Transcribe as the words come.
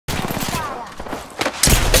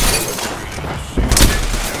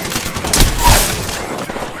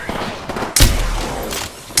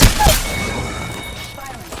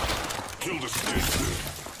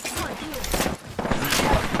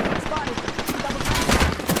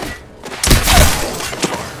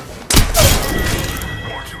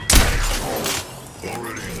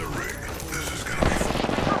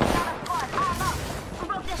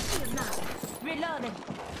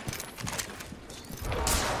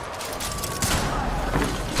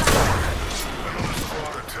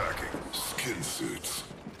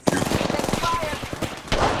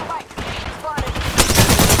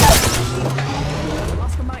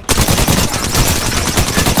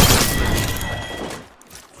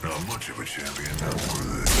much of a champion, not for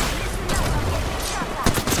this.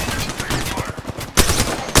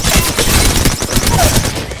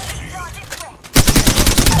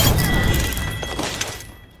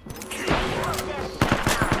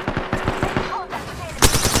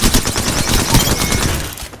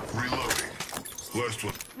 Reloading. Last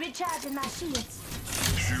one. Recharging my shields.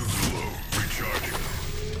 Shields low. Recharging.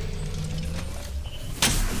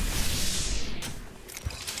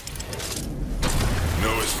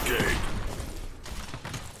 No escape.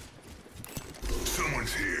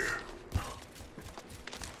 Someone's here.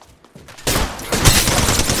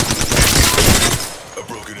 A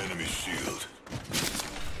broken enemy shield.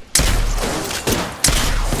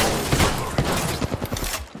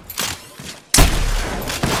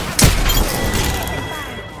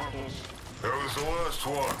 That was the last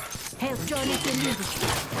one. Health join if you need it.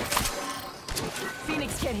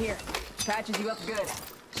 Phoenix kit here. Patches you up good.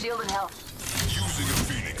 Shield and health. Using a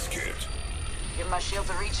Phoenix kit. Give my shields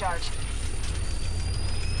a recharge.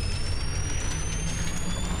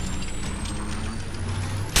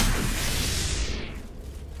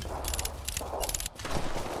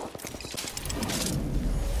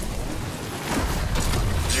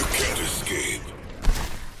 You can't escape.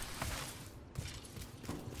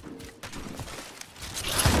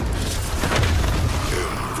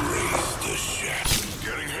 Embrace the shadow.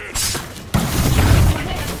 Getting hit.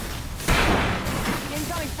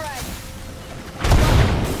 Incoming frag.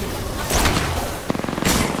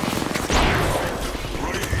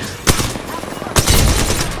 Right here.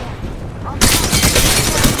 Got one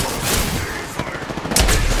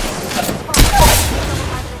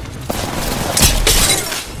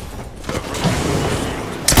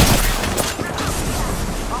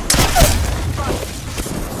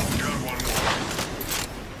more.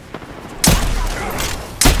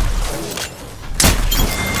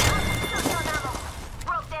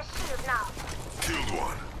 Broke their shield now. Killed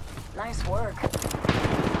one. Nice work.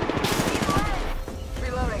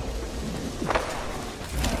 Reloading.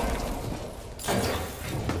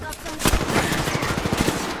 Got some.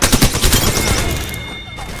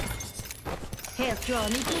 Health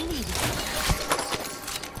drawn if you need it.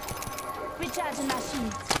 Recharging my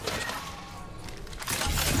shields.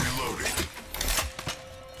 Reloading.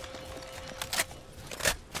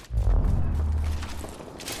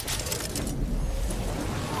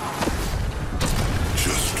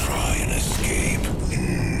 Just try and escape.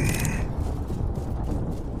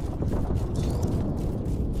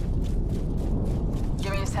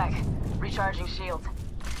 Give me a sec. Recharging shield.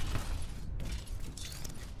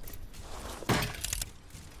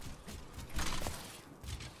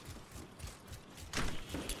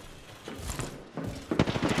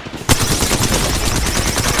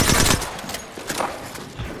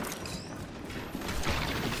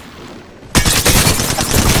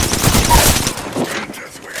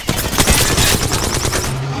 Death wish.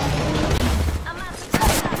 I'm out to try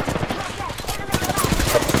that.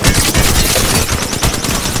 Enemy alive.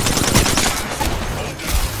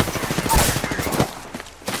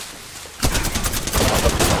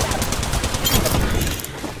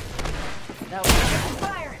 That was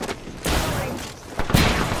fire.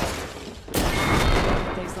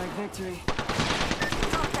 Tastes like victory.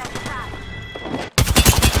 Drop that shot.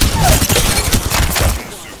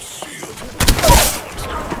 Suit sealed.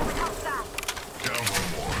 Outside. Down one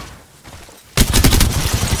more.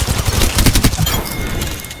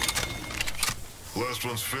 Last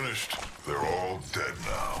one's finished. They're all dead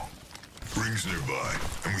now. Ring's nearby,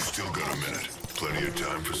 and we still got a minute. Plenty of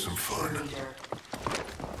time for some fun.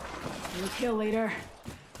 New kill leader.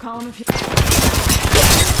 Call him if you.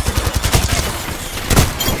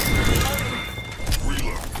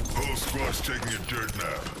 Reload. Whole squad's taking a dirt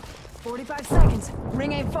nap. 45 seconds.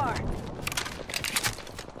 Ring ain't far.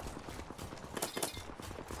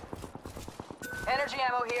 Energy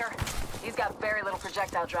ammo here. He's got very little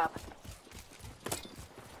projectile drop.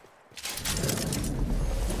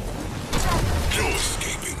 No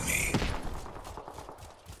escaping me.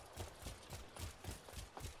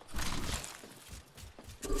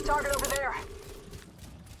 Target over there.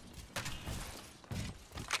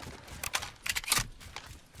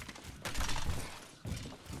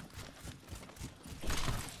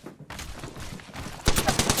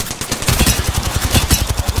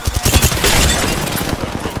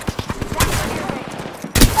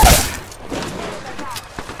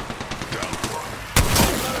 Down one.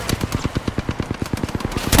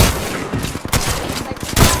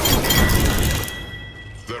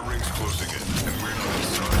 That ring's closing in, and we're not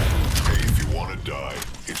inside. Hey, if you want to die,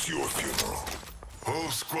 it's your funeral. Whole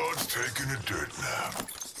squad's taking a dirt nap.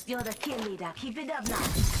 You're the kill leader. Keep it up now.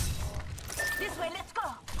 This way, let's go.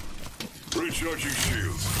 Recharging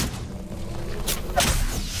shields.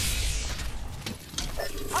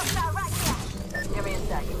 Hostile right here. Give me a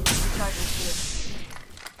sec. Recharging shield.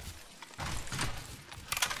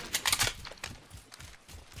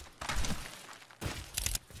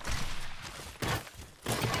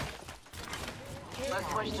 Let's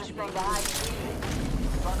push this thing to high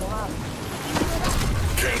speed. Buckle up.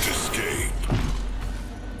 Can't escape.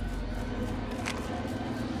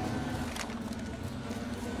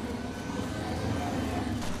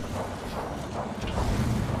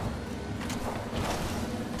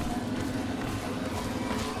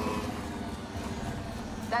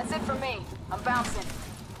 That's it for me. I'm bouncing.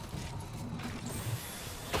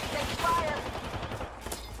 Take fire.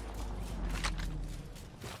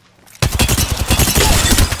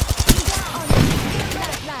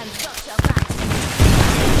 Left land, got your back.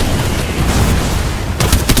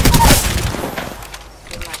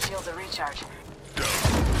 Give my shield a recharge.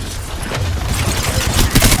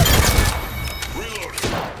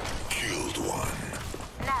 Reloading. Killed one.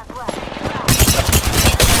 Nav work.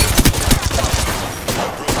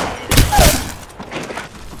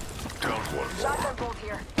 Down one more. Shotgun bolt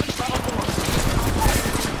here. Level 4.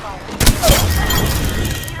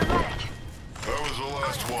 Need a medic. That was the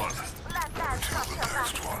last one. Left land, got The your back.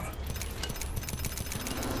 next one.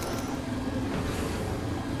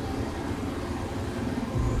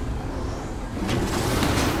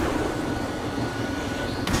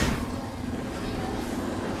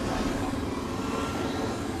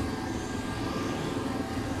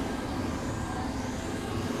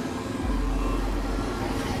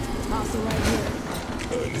 Hostile right here.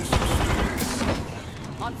 I need some space.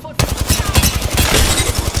 On foot.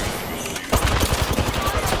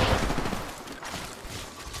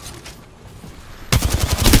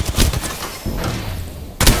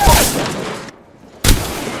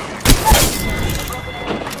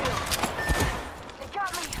 They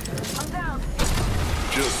got me. I'm down.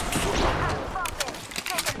 Just Bumping.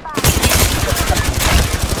 Taking fire.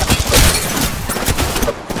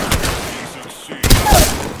 decent shield.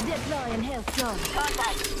 Deploying health zone.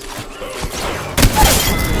 Contact.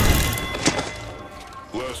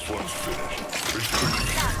 Last one's finished.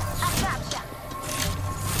 Recharging. I gotcha.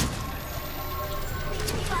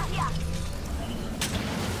 Right here.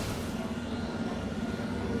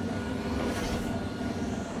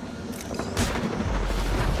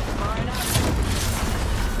 Firing up.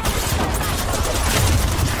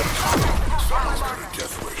 Someone's got a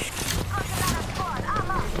death wish. Another squad.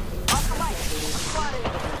 I'm up. Off the light. I'm spotted.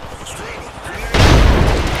 Straddle. Grenade.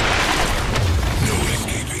 No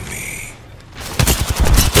escaping me.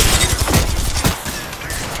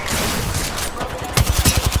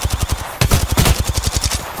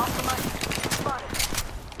 Off the light.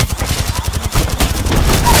 Spotted.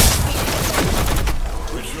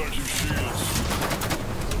 Recharging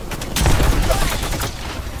shields.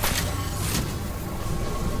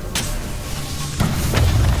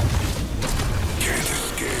 Can't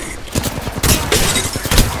escape.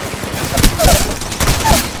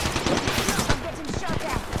 I'm getting shot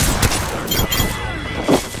at.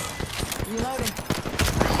 Reloading.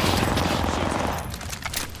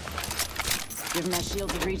 Give my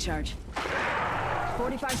shield a recharge.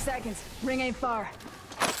 45 seconds. Ring ain't far.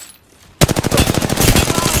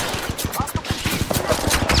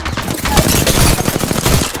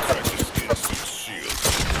 Instant shield.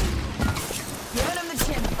 Giving him the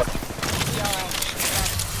chin. Be all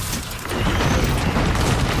right.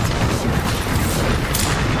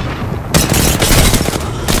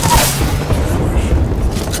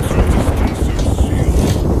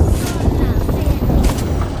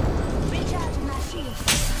 Recharging my shield.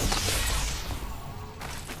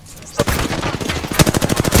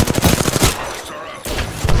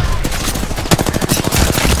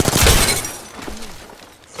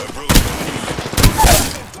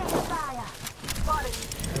 Taking fire. Spotted.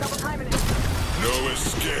 Double timing it. No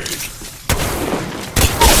escape.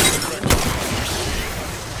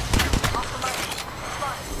 Off the light.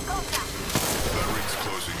 Spotted. Contact. That ring's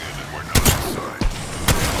closing in and we're not inside.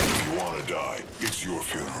 If you want to die, it's your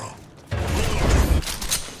funeral. I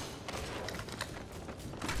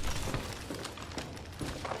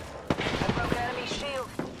broke enemy shield.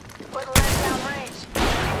 Put lead down range.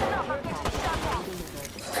 Enough, I'm getting shot at.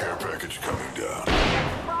 Care package coming down.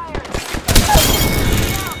 Fire.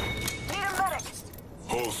 Need a medic.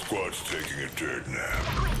 Whole squad's taking a dirt nap.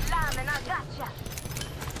 Quit lambing, I gotcha.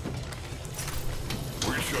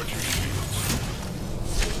 Recharging shields.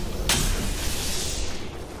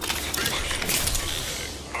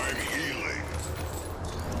 I'm healing.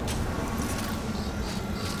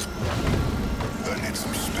 I need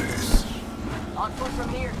some space. On foot from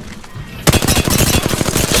here.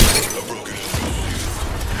 broken enemy shield.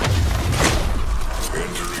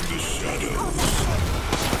 Entering the shadows.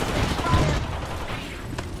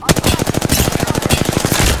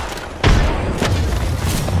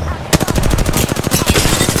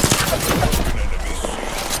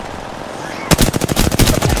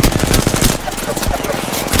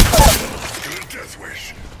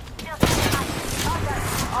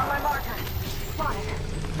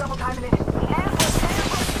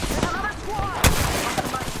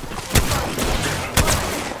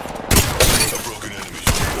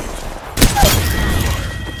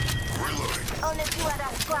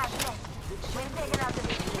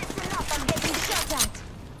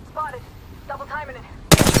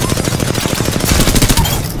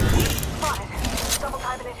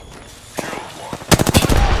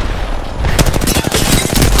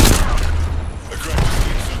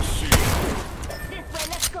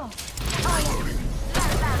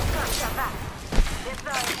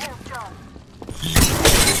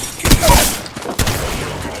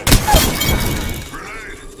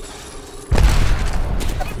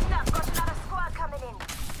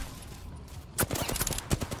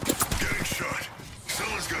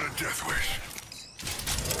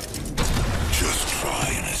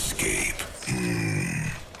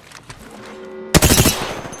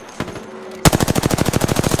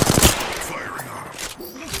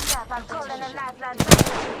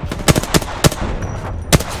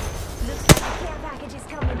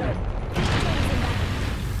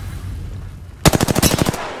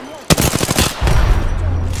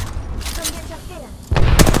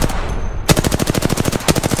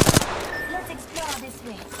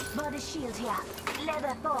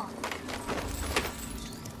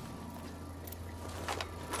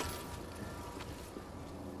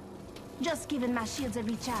 Just giving my shields a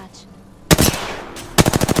recharge.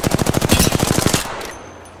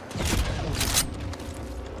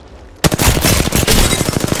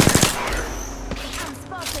 I'm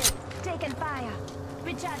spotted. Taking fire.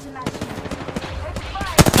 Recharging my shield. Taking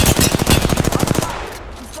fire.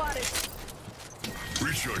 I'm spotted.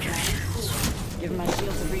 Recharging shields. Give my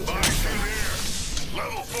shields a recharge. Eyes in here.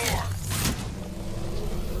 Level 4.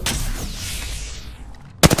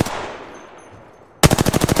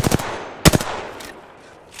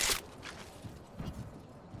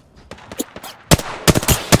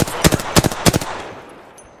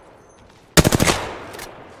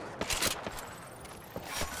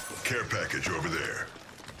 Care package over there.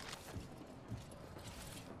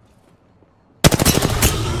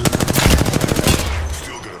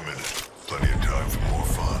 Still got a minute. Plenty of time for more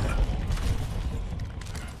fun.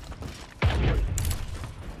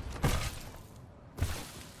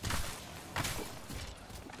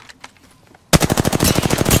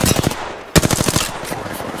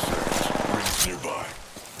 Rings nearby.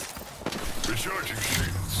 Recharging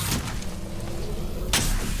shields.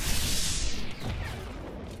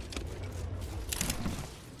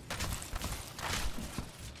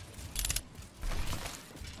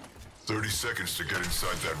 30 seconds to get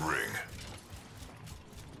inside that ring.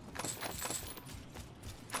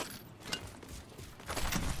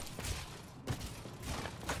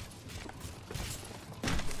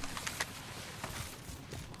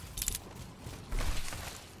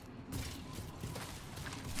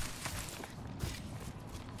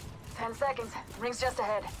 Ten seconds. Ring's just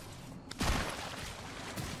ahead.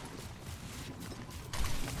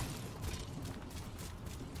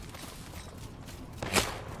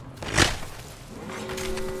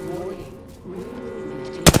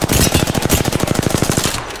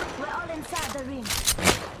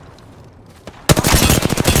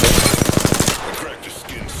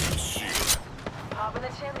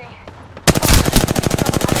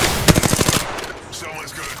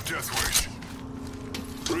 Someone's got a death wish.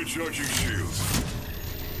 Recharging shields.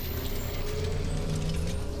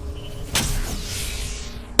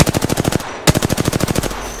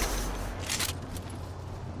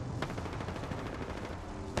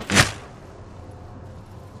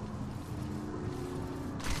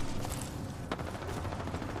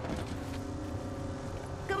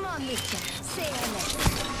 Come on, Victor. Say hello.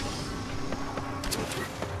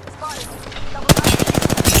 Spotted. Double up.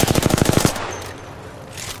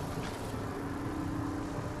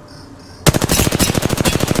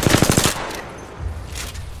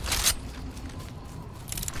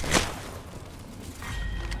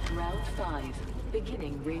 Round 5.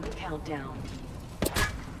 Beginning ring countdown.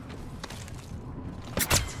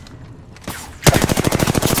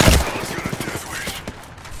 Someone's got a death wish.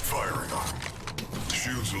 Firing on them.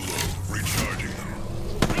 Shields are low. Recharging them.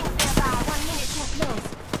 Ring nearby. 1 minute to close.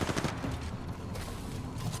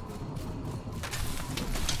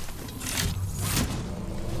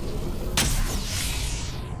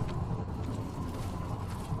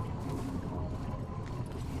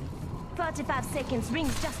 45 seconds.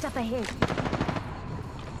 Rings just up ahead.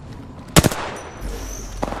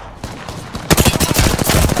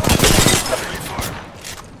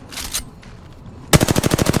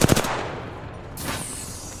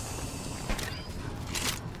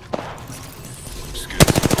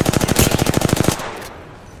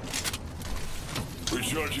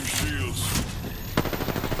 Recharge your shields.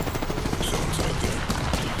 Someone's out there.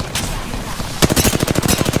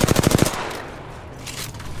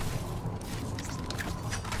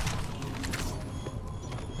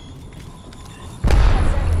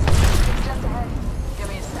 It's just ahead. Give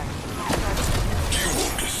me a sec. You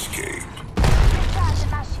won't escape. Recharge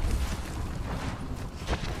my shield.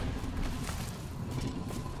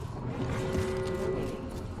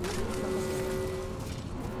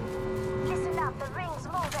 Listen up, the ring's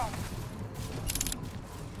moving.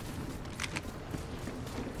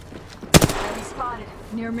 Enemy spotted.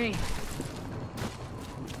 Near me.